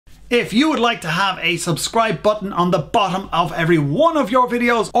If you would like to have a subscribe button on the bottom of every one of your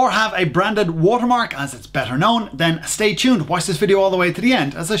videos or have a branded watermark as it's better known, then stay tuned, watch this video all the way to the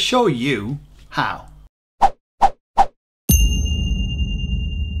end as I show you how.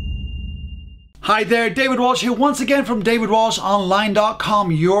 Hi there, David Walsh here once again from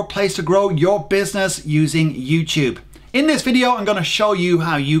davidwalshonline.com, your place to grow your business using YouTube. In this video, I'm going to show you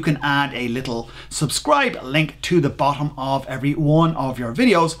how you can add a little subscribe link to the bottom of every one of your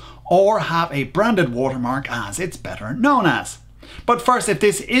videos or have a branded watermark as it's better known as. But first, if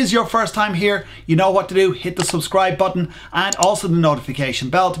this is your first time here, you know what to do. Hit the subscribe button and also the notification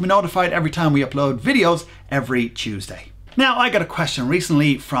bell to be notified every time we upload videos every Tuesday. Now, I got a question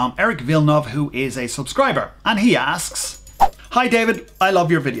recently from Eric Villeneuve, who is a subscriber, and he asks, "Hi David, I love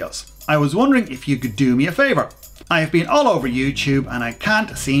your videos. I was wondering if you could do me a favor. I have been all over YouTube and I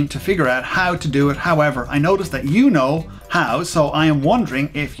can't seem to figure out how to do it. However, I noticed that you know how, so I am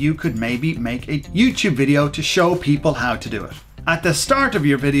wondering if you could maybe make a YouTube video to show people how to do it. At the start of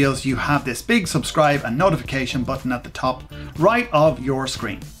your videos, you have this big subscribe and notification button at the top right of your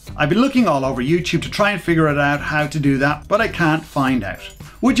screen. I've been looking all over YouTube to try and figure it out how to do that, but I can't find out.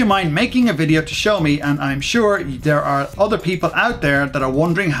 Would you mind making a video to show me? And I'm sure there are other people out there that are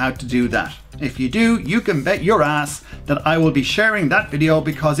wondering how to do that. If you do, you can bet your ass that I will be sharing that video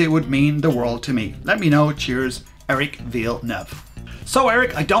because it would mean the world to me. Let me know. Cheers, Eric Villeneuve." So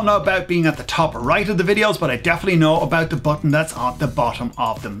Eric, I don't know about being at the top right of the videos, but I definitely know about the button that's at the bottom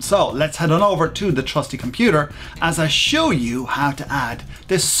of them. So let's head on over to the trusty computer as I show you how to add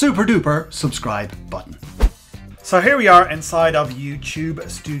this super duper subscribe button. So here we are inside of YouTube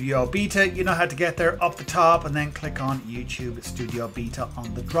Studio Beta. You know how to get there, up the top and then click on YouTube Studio Beta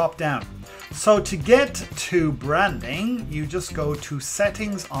on the drop down. So to get to branding, you just go to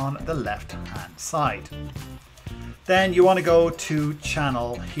settings on the left hand side. Then you want to go to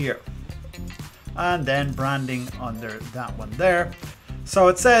channel here and then branding under that one there. So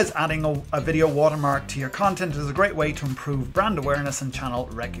it says adding a video watermark to your content is a great way to improve brand awareness and channel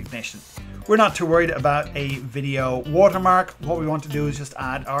recognition. We're not too worried about a video watermark. What we want to do is just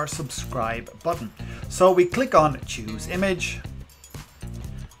add our subscribe button. So we click on choose image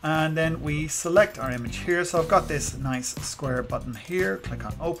and then we select our image here. So I've got this nice square button here. Click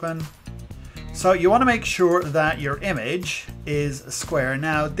on open. So you want to make sure that your image is square.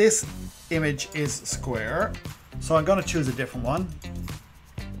 Now this image is square, so I'm going to choose a different one.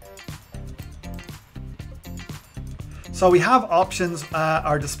 So we have options,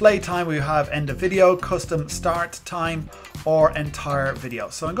 our display time, we have end of video, custom start time, or entire video.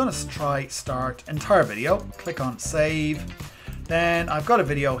 So I'm going to try start entire video, click on save. Then I've got a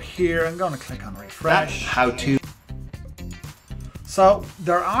video here, I'm going to click on refresh. How to. So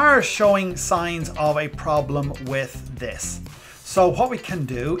there are showing signs of a problem with this. So what we can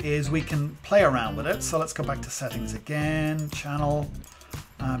do is we can play around with it. So let's go back to settings again, channel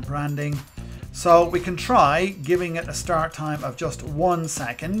and branding. So we can try giving it a start time of just 1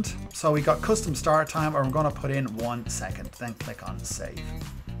 second. So we got custom start time, or I'm going to put in 1 second, then click on save.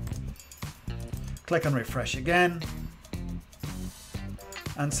 Click on refresh again.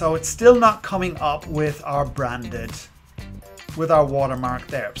 And so it's still not coming up with our branded, with our watermark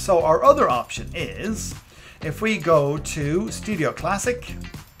there. So our other option is if we go to Studio Classic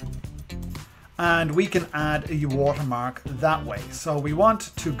and we can add a watermark that way. So we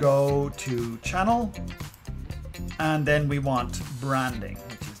want to go to channel and then we want branding,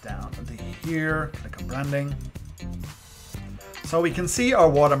 which is down here. Click on branding. So we can see our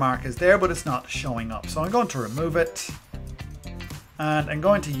watermark is there, but it's not showing up. So I'm going to remove it and I'm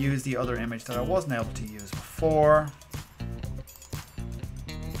going to use the other image that I wasn't able to use before.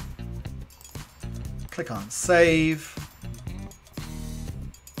 Click on save.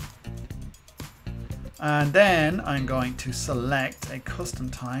 And then I'm going to select a custom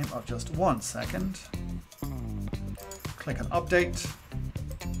time of just 1 second. Click on update.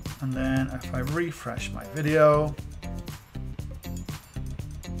 And then if I refresh my video,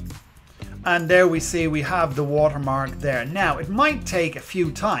 and there we see we have the watermark there. Now it might take a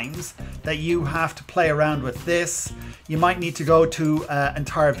few times that you have to play around with this. You might need to go to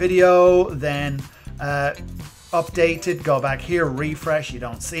entire video, then update it, go back here, refresh, you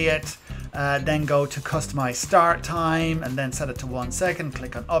don't see it. Then go to customize start time and then set it to 1 second,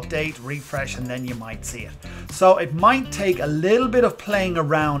 click on update, refresh, and then you might see it. So it might take a little bit of playing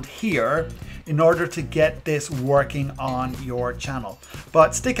around here in order to get this working on your channel.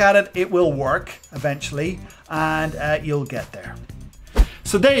 But stick at it, it will work eventually and you'll get there.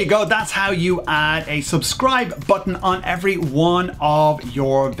 So there you go, that's how you add a subscribe button on every one of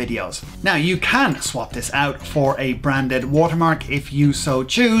your videos. Now you can swap this out for a branded watermark if you so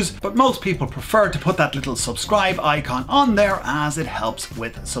choose, but most people prefer to put that little subscribe icon on there as it helps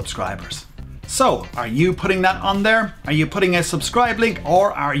with subscribers. So are you putting that on there? Are you putting a subscribe link,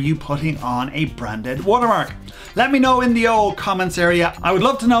 or are you putting on a branded watermark? Let me know in the old comments area. I would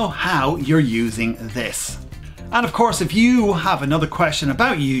love to know how you're using this. And of course, if you have another question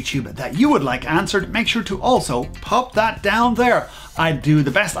about YouTube that you would like answered, make sure to also pop that down there. I do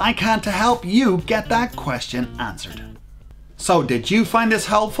the best I can to help you get that question answered. So did you find this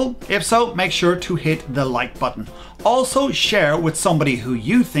helpful? If so, make sure to hit the like button. Also share with somebody who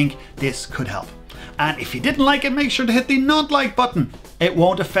you think this could help. And if you didn't like it, make sure to hit the not like button. It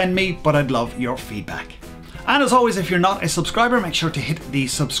won't offend me, but I'd love your feedback. And as always, if you're not a subscriber, make sure to hit the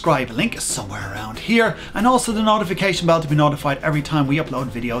subscribe link somewhere around here, and also the notification bell to be notified every time we upload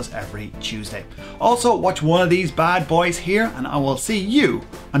videos every Tuesday. Also, watch one of these bad boys here, and I will see you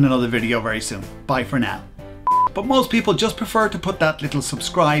on another video very soon. Bye for now. But most people just prefer to put that little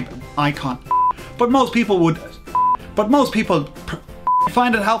subscribe icon. But most people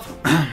find it helpful.